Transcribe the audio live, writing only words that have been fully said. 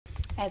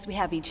As we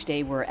have each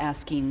day, we're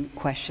asking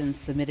questions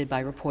submitted by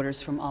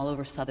reporters from all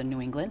over southern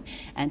New England,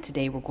 and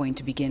today we're going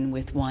to begin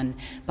with one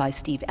by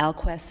Steve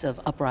Alquist of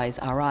Uprise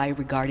RI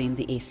regarding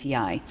the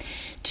ACI.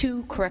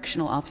 2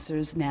 correctional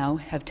officers now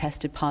have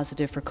tested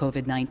positive for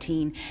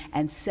COVID-19,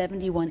 and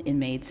 71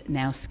 inmates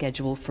now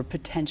scheduled for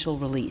potential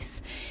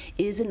release.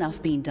 Is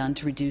enough being done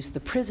to reduce the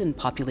prison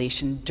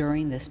population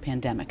during this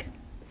pandemic?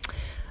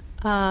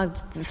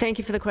 Thank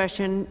you for the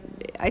question.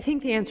 I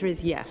think the answer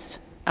is yes.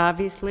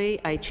 Obviously,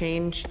 I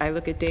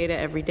look at data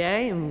every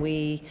day, and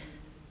we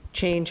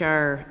change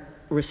our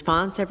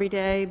response every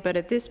day. But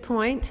at this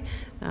point,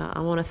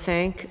 I want to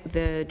thank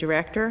the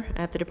director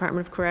at the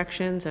Department of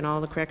Corrections and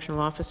all the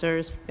correctional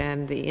officers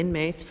and the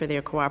inmates for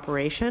their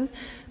cooperation.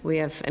 We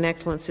have an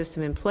excellent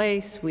system in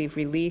place. We've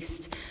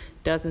released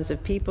dozens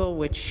of people,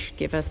 which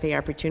give us the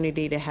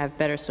opportunity to have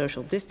better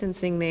social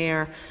distancing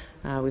there.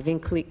 We've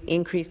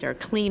increased our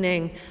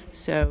cleaning,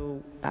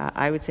 so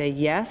I would say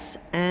yes,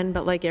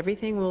 but like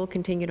everything, we'll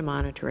continue to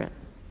monitor it.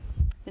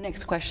 The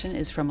next question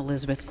is from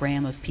Elizabeth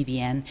Graham of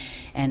PBN,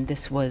 and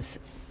this was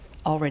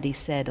already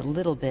said a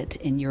little bit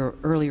in your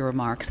earlier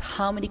remarks.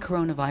 How many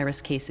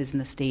coronavirus cases in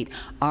the state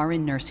are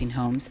in nursing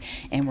homes,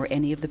 and were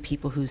any of the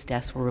people whose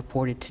deaths were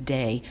reported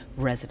today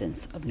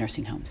residents of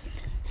nursing homes?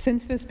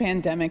 Since this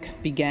pandemic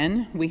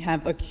began, we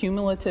have a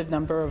cumulative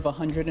number of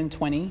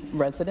 120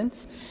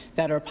 residents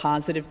that are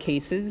positive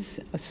cases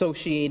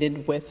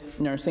associated with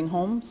nursing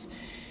homes.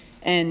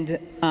 And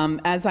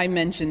as I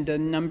mentioned, a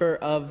number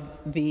of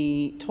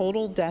the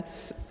total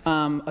deaths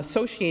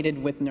associated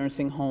with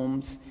nursing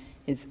homes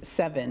is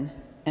 7,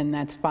 and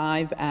that's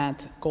 5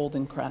 at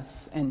Golden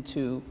Crest and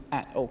 2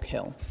 at Oak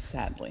Hill,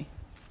 sadly.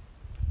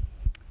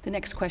 The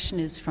next question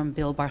is from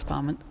Bill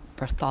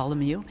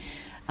Bartholomew.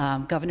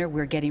 Governor,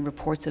 we're getting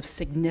reports of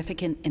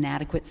significant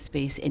inadequate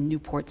space in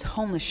Newport's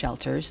homeless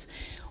shelters,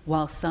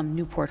 while some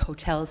Newport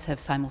hotels have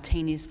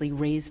simultaneously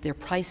raised their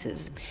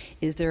prices.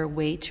 Is there a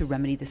way to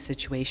remedy the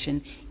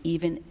situation,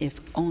 even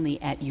if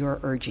only at your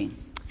urging?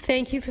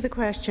 Thank you for the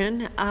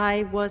question.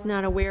 I was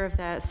not aware of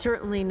that.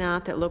 Certainly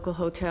not that local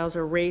hotels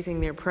are raising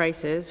their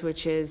prices,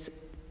 which is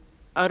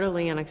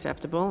utterly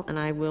unacceptable, and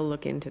I will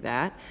look into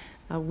that.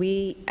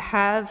 We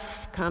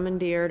have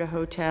commandeered a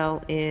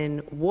hotel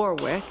in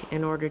Warwick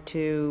in order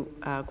to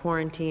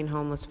quarantine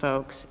homeless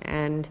folks,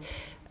 and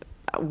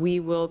we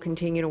will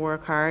continue to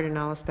work hard, and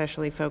I'll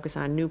especially focus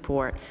on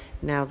Newport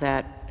now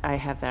that I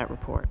have that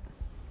report.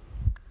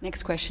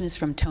 Next question is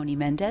from Tony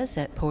Mendez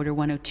at Porter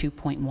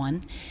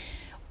 102.1.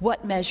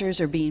 What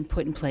measures are being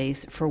put in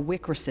place for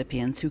WIC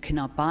recipients who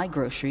cannot buy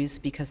groceries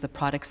because the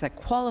products that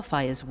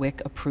qualify as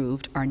WIC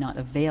approved are not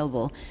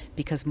available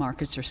because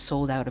markets are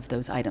sold out of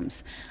those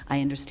items?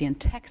 I understand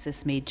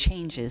Texas made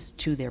changes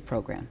to their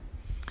program.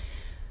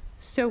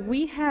 So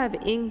we have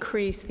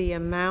increased the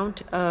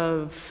amount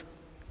of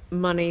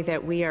money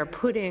that we are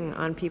putting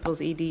on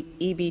people's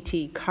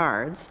EBT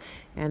cards,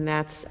 and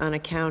that's on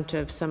account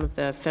of some of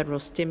the federal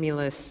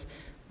stimulus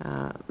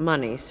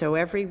money. So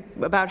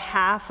about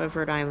half of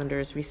Rhode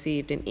Islanders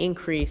received an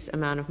increased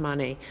amount of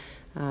money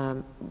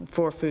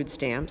for food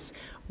stamps.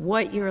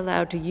 What you're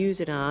allowed to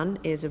use it on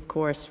is, of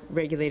course,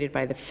 regulated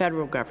by the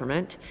federal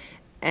government.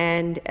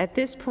 And at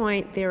this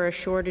point, there are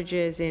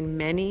shortages in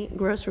many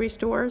grocery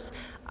stores.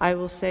 I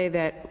will say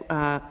that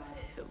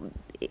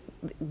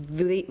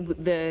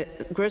the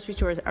grocery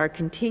stores are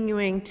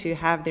continuing to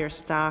have their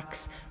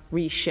stocks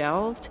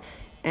reshelved.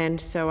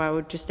 And so I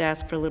would just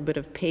ask for a little bit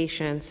of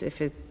patience.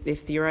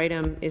 If your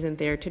item isn't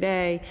there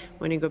today,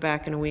 when you go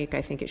back in a week,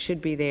 I think it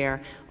should be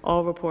there.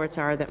 All reports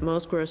are that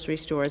most grocery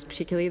stores,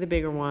 particularly the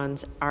bigger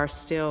ones, are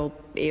still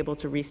able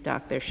to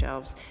restock their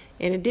shelves.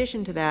 In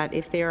addition to that,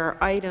 if there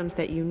are items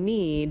that you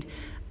need,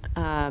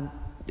 I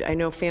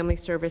know Family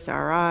Service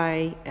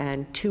RI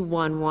and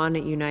 211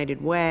 at United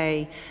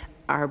Way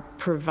are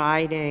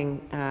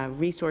providing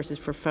resources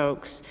for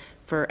folks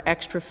for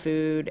extra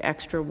food,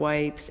 extra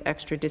wipes,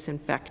 extra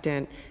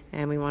disinfectant,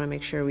 and we want to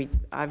make sure we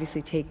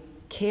obviously take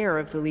care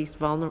of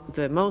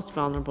the most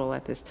vulnerable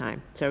at this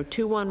time. So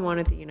 211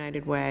 at the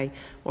United Way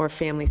or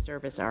Family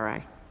Service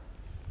RI.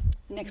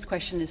 The next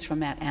question is from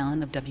Matt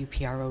Allen of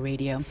WPRO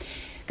Radio.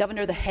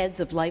 Governor, the heads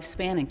of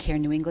Lifespan and Care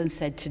New England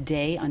said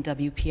today on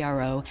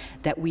WPRO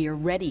that we are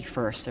ready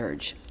for a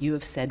surge. You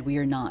have said we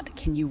are not.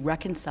 Can you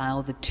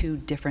reconcile the 2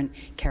 different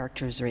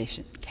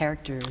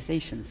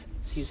characterizations?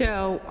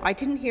 So I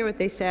didn't hear what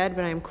they said,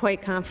 but I'm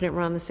quite confident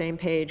we're on the same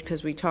page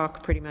because we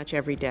talk pretty much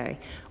every day.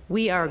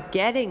 We are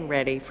getting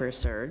ready for a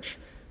surge.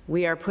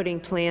 We are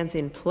putting plans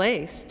in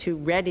place to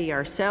ready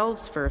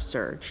ourselves for a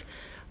surge.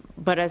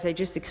 But as I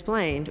just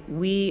explained,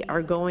 we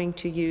are going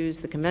to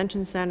use the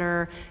Convention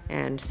Center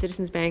and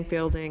Citizens Bank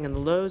building and the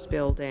Lowe's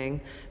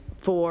building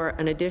for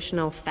an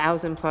additional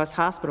 1,000+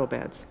 hospital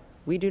beds.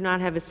 We do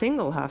not have a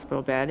single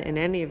hospital bed in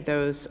any of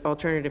those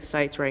alternative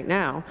sites right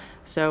now,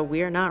 so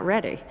we are not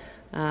ready.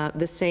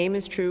 The same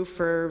is true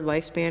for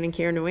Lifespan and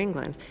Care New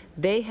England.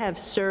 They have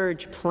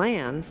surge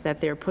plans that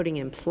they're putting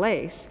in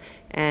place,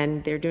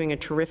 and they're doing a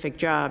terrific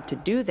job to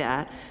do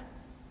that.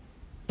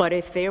 But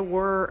if there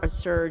were a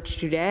surge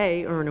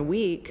today or in a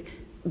week,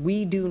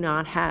 we do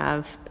not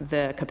have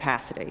the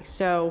capacity.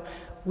 So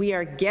we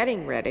are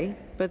getting ready,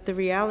 but the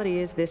reality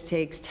is this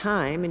takes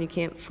time, and you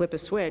can't flip a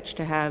switch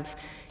to have,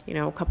 you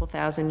know, a couple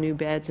thousand new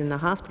beds in the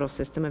hospital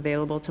system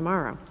available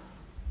tomorrow.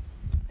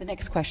 The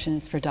next question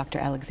is for Dr.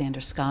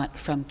 Alexander-Scott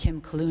from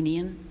Kim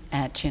Kalunian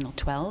at Channel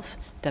 12,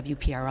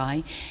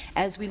 WPRI.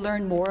 As we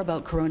learn more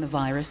about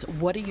coronavirus,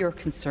 what are your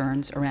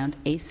concerns around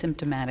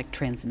asymptomatic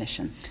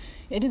transmission?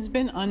 It has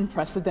been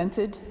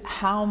unprecedented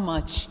how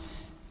much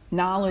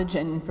knowledge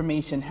and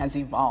information has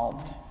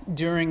evolved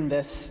during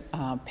this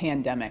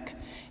pandemic.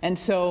 And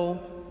so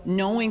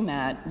knowing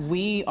that,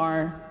 we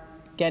are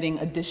getting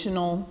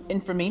additional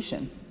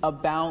information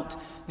about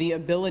the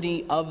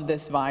ability of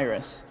this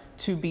virus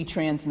to be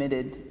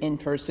transmitted in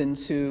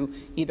persons who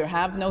either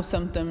have no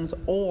symptoms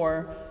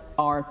or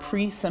are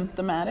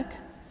pre-symptomatic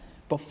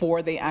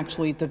before they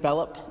actually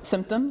develop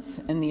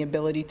symptoms and the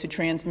ability to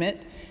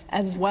transmit,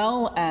 as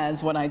well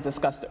as what I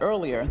discussed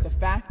earlier, the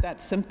fact that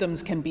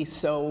symptoms can be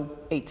so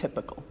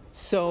atypical,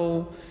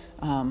 so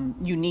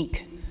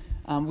unique.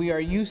 We are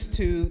used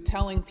to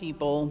telling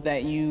people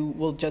that you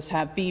will just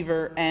have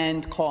fever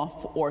and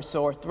cough or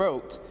sore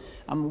throat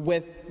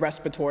with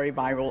respiratory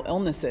viral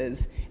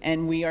illnesses,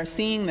 and we are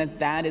seeing that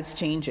that is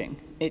changing.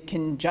 It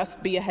can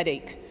just be a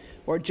headache,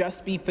 or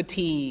just be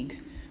fatigue,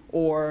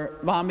 or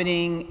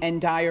vomiting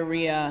and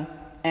diarrhea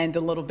and a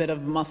little bit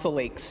of muscle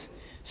aches.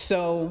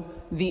 So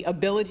the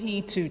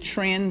ability to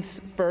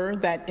transfer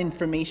that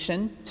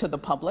information to the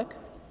public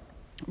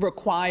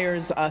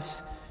requires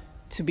us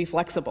to be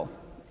flexible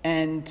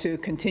and to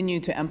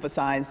continue to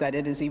emphasize that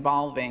it is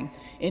evolving,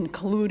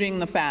 including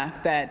the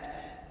fact that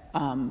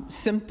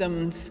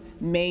symptoms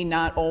may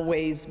not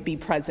always be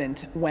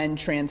present when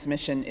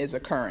transmission is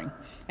occurring.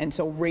 And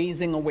so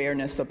raising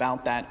awareness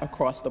about that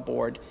across the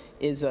board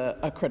is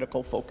a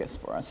critical focus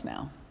for us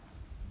now.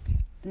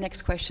 The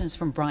next question is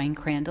from Brian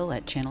Crandall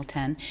at Channel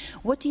 10.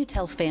 What do you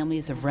tell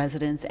families of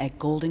residents at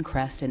Golden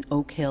Crest and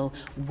Oak Hill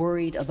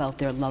worried about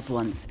their loved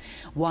ones?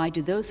 Why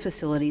do those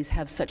facilities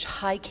have such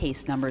high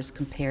case numbers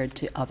compared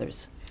to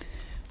others?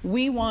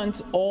 We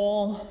want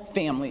all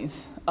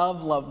families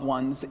of loved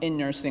ones in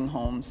nursing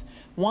homes,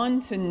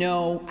 one, to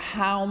know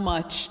how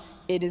much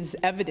it is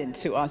evident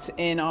to us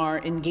in our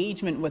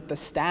engagement with the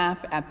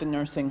staff at the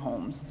nursing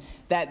homes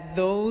that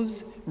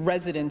those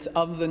residents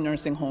of the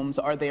nursing homes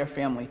are their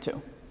family too,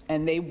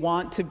 and they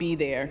want to be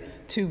there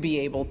to be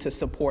able to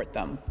support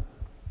them.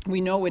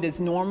 We know it is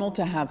normal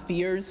to have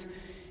fears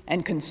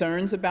and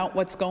concerns about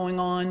what's going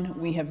on.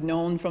 We have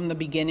known from the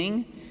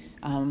beginning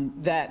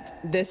that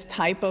this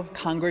type of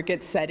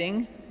congregate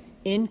setting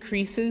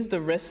increases the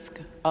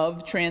risk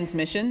of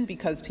transmission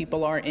because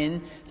people are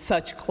in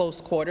such close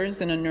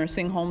quarters in a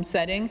nursing home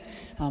setting,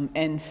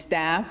 and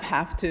staff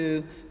have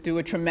to do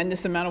a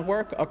tremendous amount of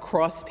work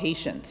across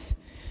patients.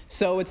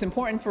 So it's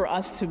important for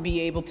us to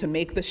be able to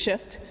make the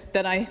shift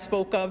that I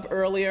spoke of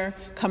earlier,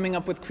 coming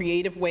up with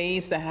creative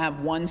ways to have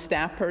one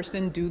staff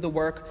person do the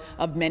work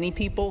of many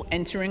people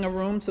entering a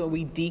room so that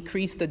we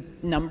decrease the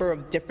number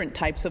of different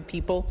types of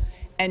people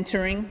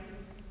entering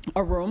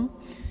a room.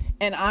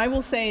 And I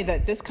will say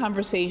that this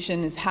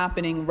conversation is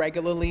happening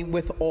regularly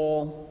with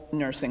all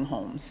nursing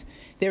homes.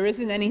 There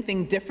isn't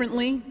anything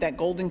differently that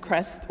Golden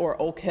Crest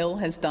or Oak Hill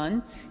has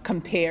done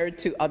compared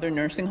to other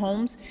nursing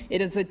homes.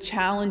 It is a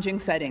challenging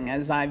setting,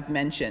 as I've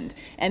mentioned,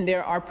 and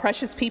there are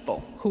precious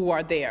people who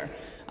are there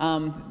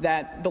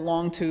that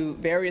belong to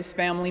various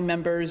family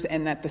members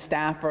and that the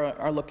staff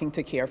are looking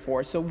to care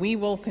for. So we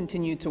will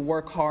continue to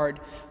work hard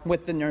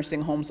with the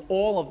nursing homes,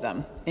 all of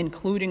them,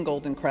 including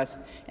Golden Crest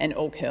and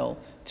Oak Hill,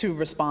 to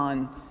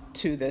respond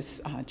to this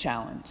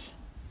challenge.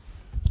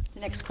 The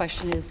next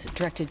question is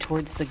directed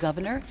towards the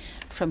governor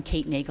from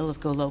Kate Nagel of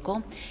Go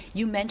Local.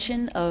 You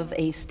mentioned of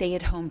a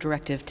stay-at-home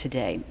directive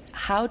today.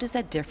 How does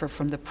that differ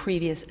from the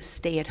previous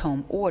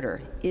stay-at-home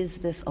order? Is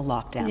this a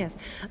lockdown? Yes.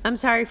 I'm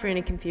sorry for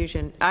any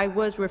confusion. I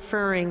was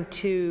referring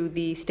to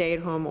the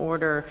stay-at-home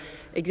order,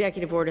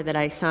 executive order that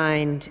I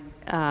signed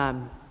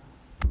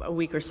a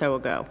week or so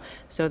ago.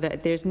 So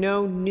that there's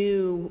no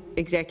new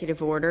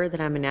executive order that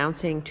I'm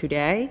announcing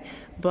today,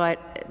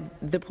 but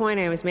the point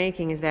I was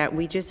making is that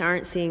we just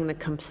aren't seeing the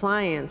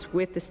compliance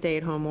with the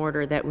stay-at-home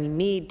order that we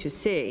need to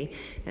see,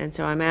 and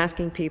so I'm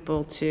asking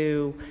people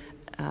to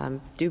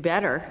do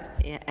better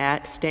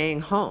at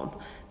staying home.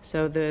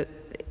 So the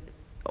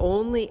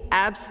only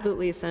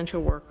absolutely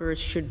essential workers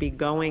should be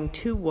going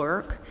to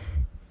work,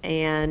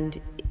 and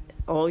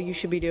all you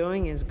should be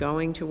doing is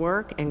going to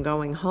work and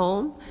going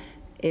home.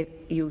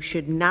 You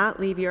should not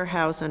leave your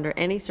house under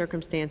any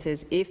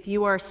circumstances. If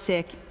you are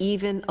sick,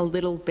 even a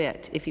little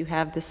bit, if you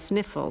have the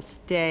sniffles,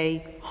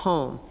 stay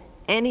home.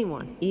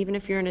 Anyone, even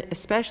if you're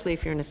especially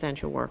if you're an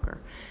essential worker.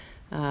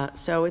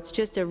 So it's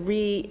just a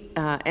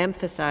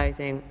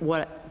re-emphasizing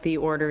what the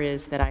order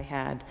is that I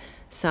had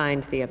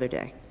signed the other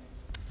day.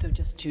 So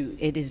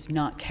it is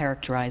not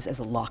characterized as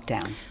a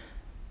lockdown?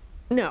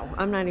 No,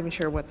 I'm not even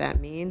sure what that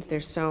means.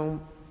 There's so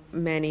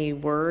many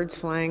words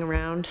flying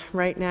around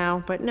right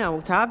now, but no,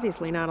 it's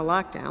obviously not a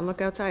lockdown.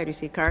 Look outside, you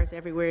see cars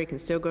everywhere. You can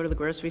still go to the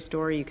grocery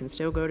store. You can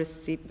still go to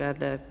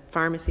the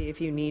pharmacy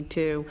if you need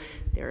to.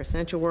 There are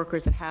essential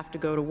workers that have to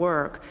go to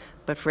work,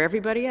 but for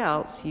everybody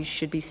else, you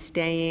should be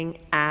staying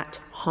at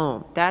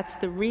home. That's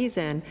the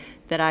reason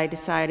that I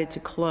decided to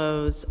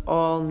close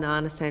all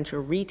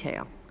non-essential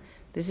retail.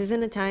 This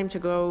isn't a time to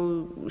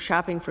go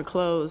shopping for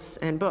clothes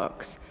and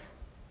books,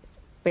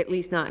 at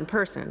least not in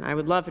person. I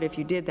would love it if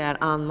you did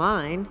that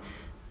online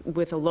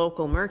with a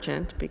local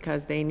merchant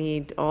because they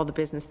need all the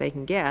business they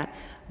can get,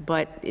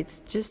 but it's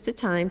just a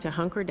time to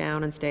hunker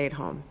down and stay at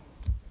home.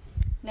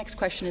 Next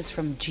question is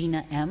from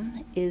Gina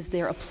M. Is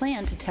there a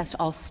plan to test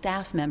all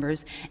staff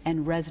members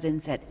and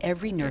residents at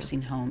every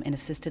nursing home and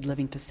assisted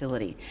living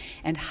facility?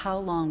 And how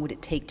long would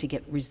it take to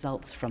get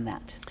results from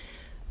that?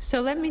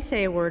 So let me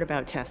say a word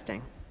about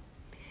testing.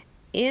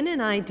 In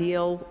an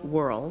ideal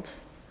world,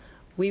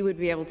 we would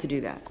be able to do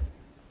that.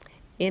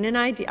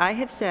 I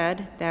have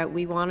said that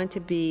we wanted to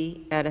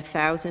be at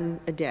 1,000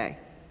 a day,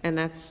 and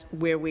that's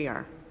where we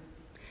are.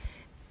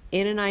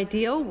 In an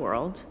ideal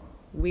world,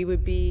 we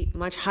would be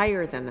much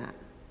higher than that.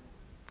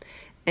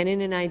 And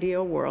in an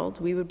ideal world,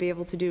 we would be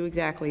able to do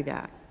exactly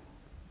that.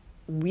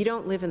 We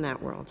don't live in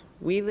that world.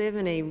 We live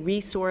in a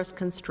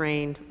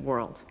resource-constrained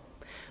world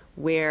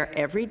where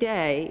every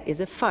day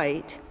is a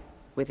fight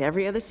with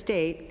every other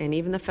state and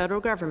even the federal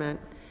government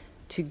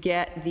to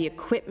get the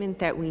equipment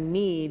that we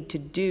need to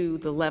do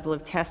the level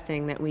of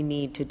testing that we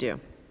need to do.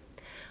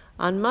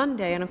 On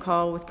Monday, on a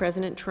call with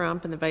President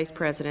Trump and the Vice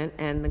President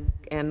and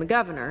the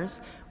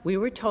governors, we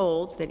were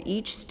told that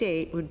each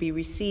state would be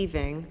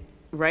receiving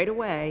right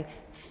away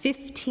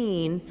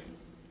 15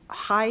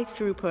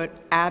 high-throughput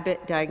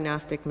Abbott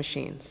diagnostic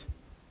machines.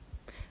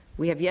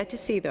 We have yet to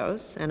see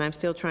those, and I'm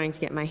still trying to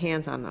get my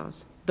hands on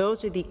those.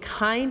 Those are the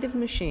kind of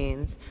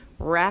machines,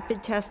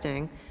 rapid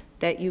testing,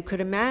 that you could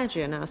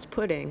imagine us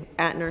putting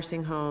at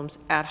nursing homes,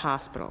 at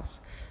hospitals.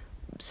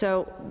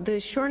 So the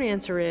short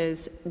answer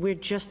is we're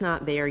just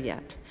not there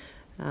yet.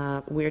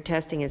 We're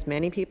testing as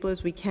many people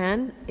as we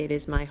can. It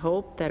is my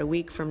hope that a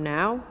week from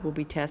now we'll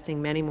be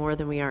testing many more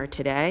than we are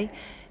today.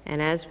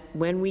 And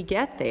when we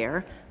get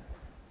there,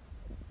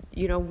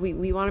 you know,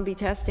 we want to be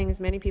testing as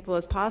many people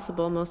as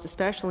possible, most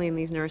especially in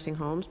these nursing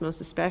homes,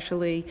 most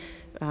especially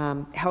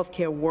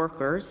healthcare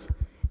workers,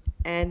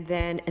 and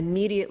then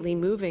immediately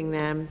moving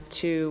them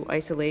to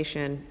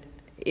isolation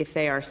if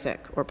they are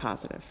sick or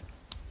positive.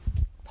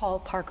 Paul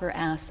Parker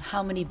asks,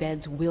 how many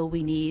beds will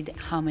we need?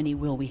 How many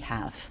will we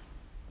have?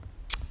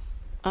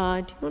 Do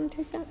you want to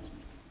take that?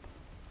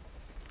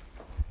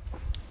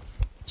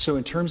 So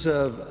in terms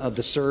of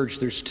the surge,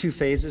 there's two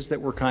phases that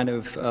we're kind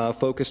of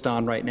focused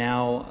on right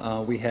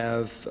now. We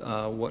have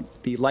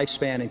what the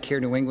Lifespan and Care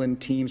New England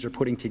teams are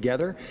putting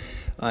together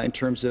in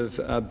terms of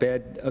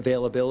bed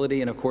availability,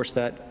 and of course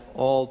that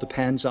all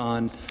depends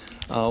on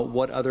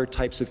what other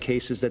types of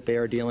cases that they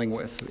are dealing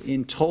with.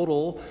 In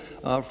total,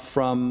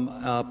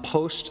 from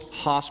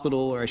post-hospital,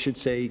 or I should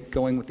say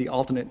going with the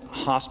alternate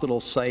hospital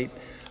site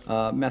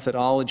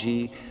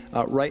methodology,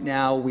 right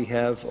now we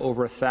have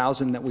over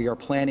 1,000 that we are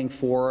planning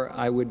for.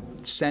 I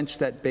would sense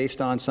that based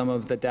on some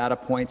of the data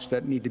points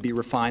that need to be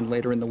refined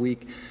later in the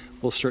week,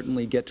 we'll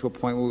certainly get to a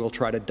point where we'll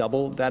try to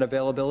double that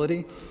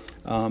availability.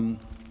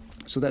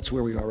 So that's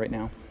where we are right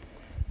now.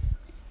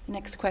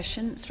 Next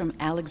question is from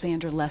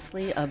Alexander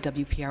Leslie of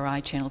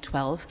WPRI Channel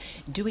 12.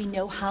 Do we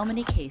know how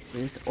many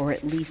cases, or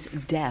at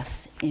least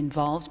deaths,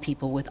 involved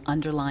people with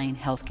underlying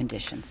health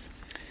conditions?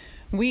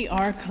 We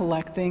are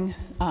collecting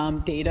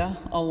data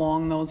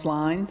along those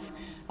lines.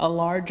 A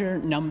larger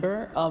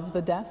number of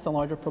the deaths, a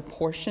larger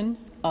proportion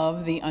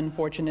of the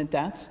unfortunate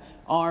deaths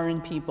are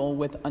in people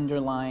with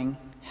underlying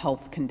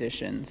health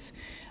conditions.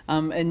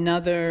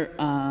 Another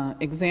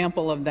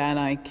example of that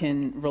I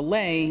can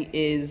relay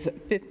is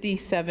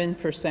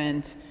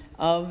 57%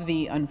 of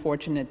the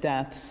unfortunate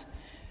deaths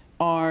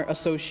are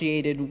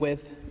associated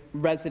with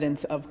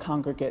residents of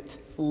congregate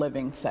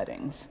living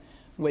settings,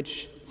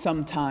 which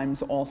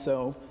sometimes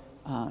also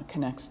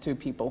connects to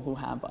people who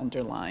have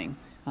underlying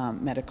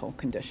medical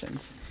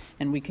conditions.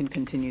 And we can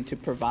continue to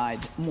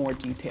provide more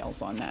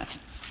details on that.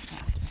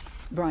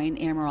 Brian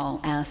Amaral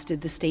asked,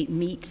 did the state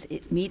meet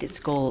its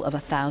goal of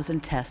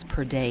 1,000 tests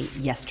per day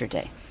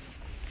yesterday?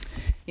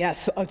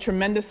 Yes, a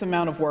tremendous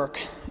amount of work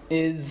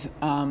is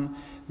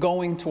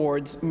going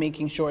towards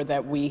making sure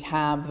that we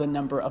have the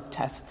number of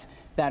tests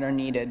that are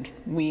needed.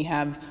 We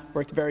have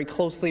worked very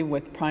closely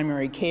with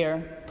primary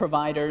care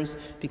providers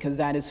because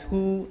that is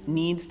who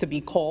needs to be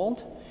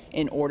called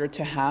in order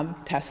to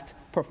have tests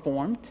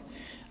performed.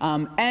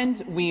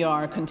 And we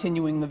are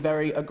continuing the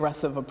very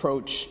aggressive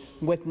approach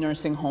with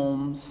nursing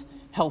homes,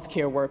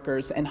 healthcare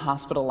workers, and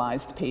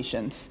hospitalized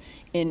patients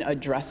in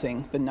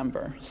addressing the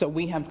number. So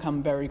we have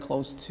come very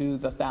close to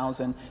the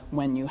 1,000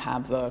 when you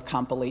have the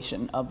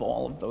compilation of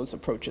all of those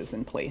approaches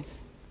in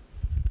place.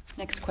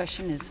 Next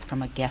question is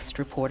from a guest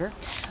reporter.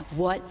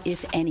 What,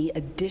 if any,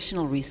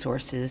 additional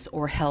resources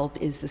or help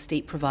is the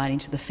state providing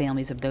to the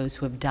families of those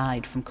who have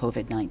died from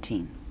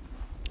COVID-19?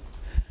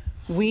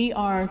 We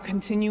are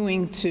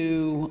continuing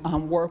to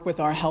work with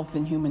our health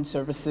and human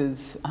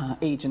services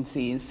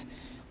agencies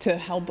to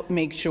help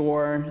make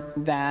sure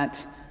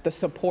that the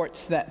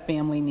supports that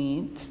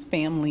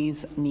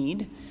families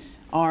need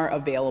are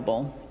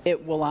available.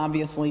 It will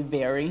obviously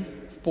vary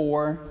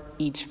for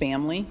each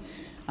family,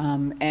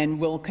 and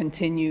we'll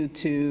continue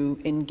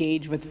to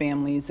engage with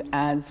families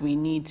as we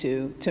need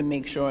to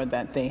make sure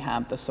that they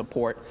have the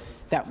support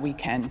that we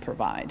can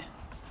provide.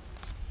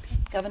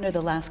 Governor,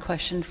 the last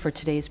question for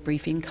today's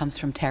briefing comes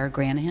from Tara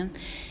Granahan.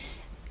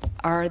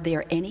 Are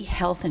there any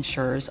health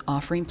insurers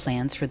offering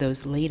plans for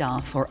those laid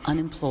off or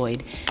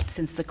unemployed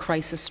since the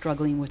crisis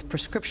struggling with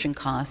prescription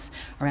costs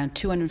around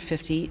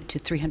 $250 to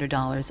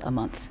 $300 a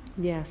month?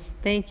 Yes,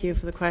 thank you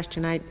for the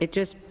question. It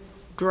just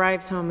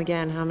drives home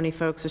again how many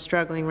folks are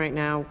struggling right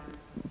now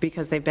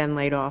because they've been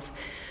laid off.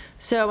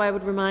 So I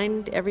would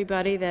remind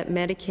everybody that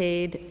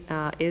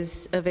Medicaid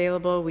is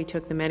available. We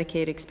took the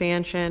Medicaid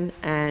expansion,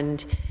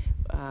 and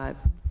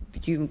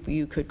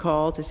you could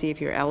call to see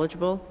if you're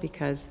eligible,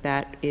 because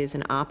that is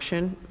an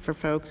option for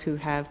folks who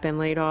have been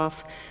laid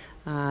off.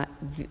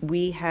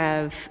 We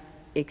have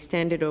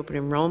extended open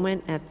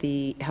enrollment at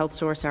the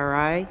HealthSource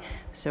RI,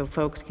 so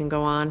folks can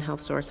go on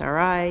HealthSource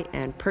RI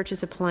and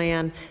purchase a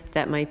plan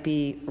that might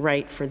be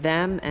right for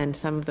them, and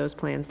some of those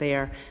plans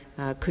there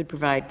could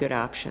provide good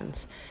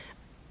options.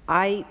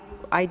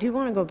 I do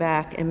want to go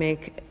back and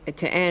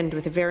to end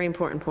with a very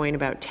important point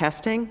about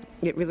testing.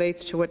 It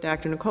relates to what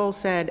Dr. Nicole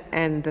said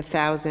and the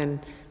 1,000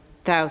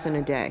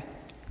 a day.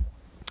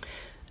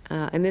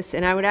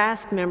 And I would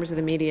ask members of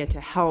the media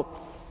to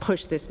help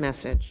push this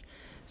message.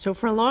 So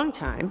for a long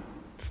time,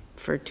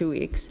 for 2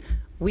 weeks,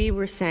 we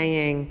were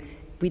saying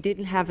we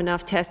didn't have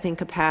enough testing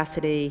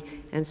capacity,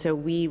 and so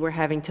we were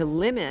having to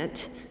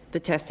limit the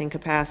testing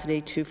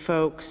capacity to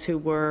folks who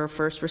were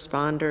first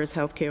responders,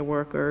 healthcare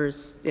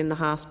workers, in the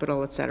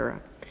hospital, et cetera.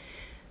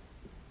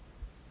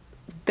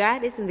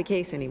 That isn't the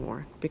case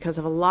anymore. Because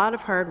of a lot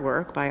of hard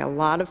work by a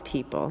lot of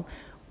people,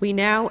 we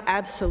now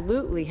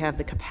absolutely have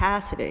the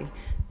capacity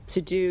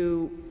to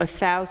do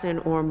 1,000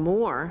 or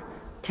more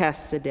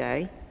tests a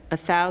day,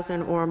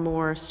 1,000 or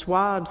more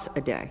swabs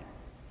a day.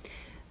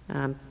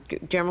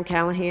 General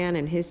Callahan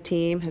and his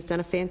team has done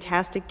a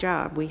fantastic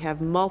job. We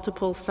have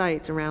multiple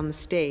sites around the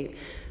state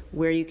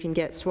where you can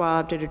get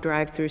swabbed at a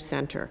drive-through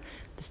center.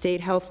 The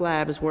state health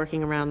lab is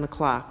working around the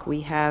clock.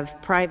 We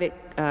have private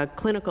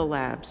clinical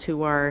labs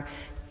who are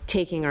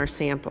taking our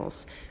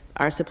samples.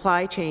 Our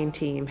supply chain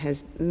team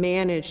has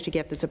managed to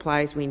get the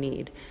supplies we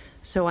need.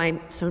 So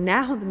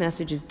now the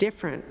message is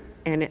different,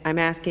 and I'm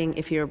asking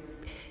if you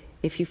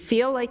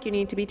feel like you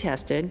need to be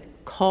tested,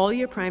 call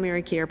your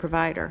primary care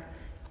provider.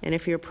 And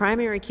if you're a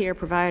primary care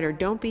provider,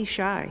 don't be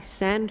shy.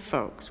 Send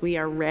folks. We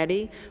are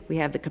ready, we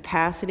have the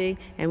capacity,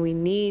 and we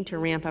need to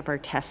ramp up our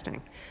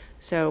testing.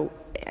 So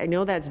I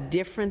know that's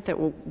different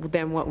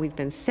than what we've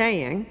been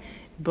saying,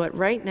 but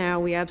right now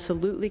we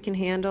absolutely can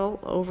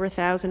handle over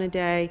 1,000 a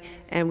day,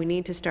 and we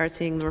need to start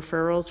seeing the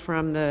referrals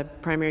from the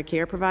primary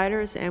care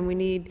providers, and we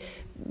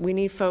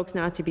need folks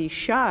not to be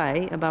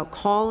shy about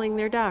calling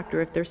their doctor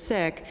if they're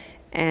sick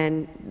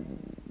and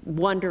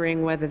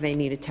wondering whether they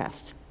need a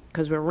test.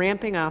 Because we're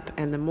ramping up,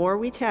 and the more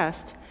we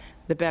test,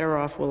 the better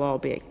off we'll all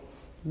be.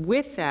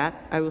 With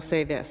that, I will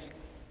say this.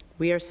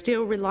 We are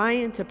still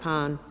reliant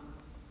upon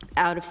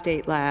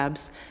out-of-state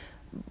labs,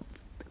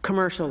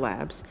 commercial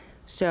labs,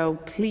 so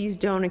please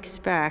don't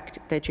expect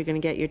that you're going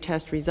to get your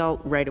test result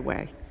right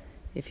away.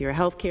 If you're a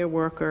healthcare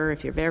worker,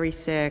 if you're very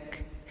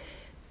sick,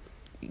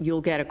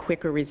 you'll get a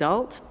quicker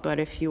result, but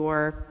if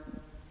you're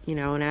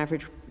an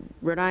average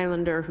Rhode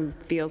Islander who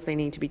feels they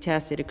need to be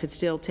tested, it could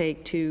still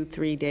take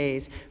 2-3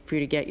 days for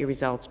you to get your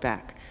results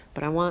back.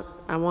 But I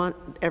want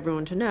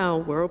everyone to know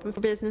we're open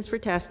for business for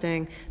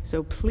testing,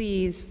 so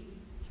please,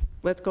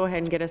 let's go ahead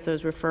and get us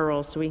those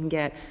referrals so we can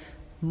get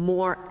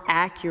more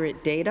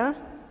accurate data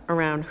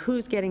around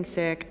who's getting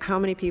sick, how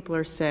many people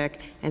are sick,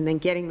 and then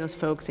getting those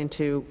folks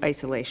into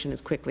isolation as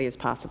quickly as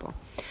possible.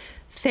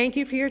 Thank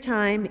you for your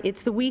time.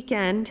 It's the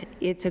weekend.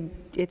 It's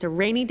a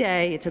rainy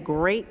day. It's a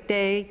great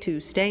day to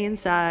stay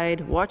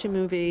inside, watch a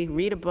movie,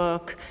 read a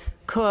book,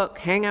 cook,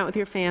 hang out with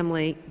your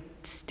family.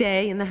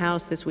 Stay in the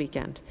house this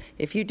weekend.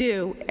 If you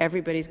do,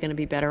 everybody's going to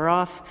be better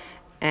off,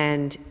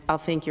 and I'll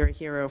think you're a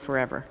hero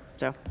forever.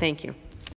 So thank you.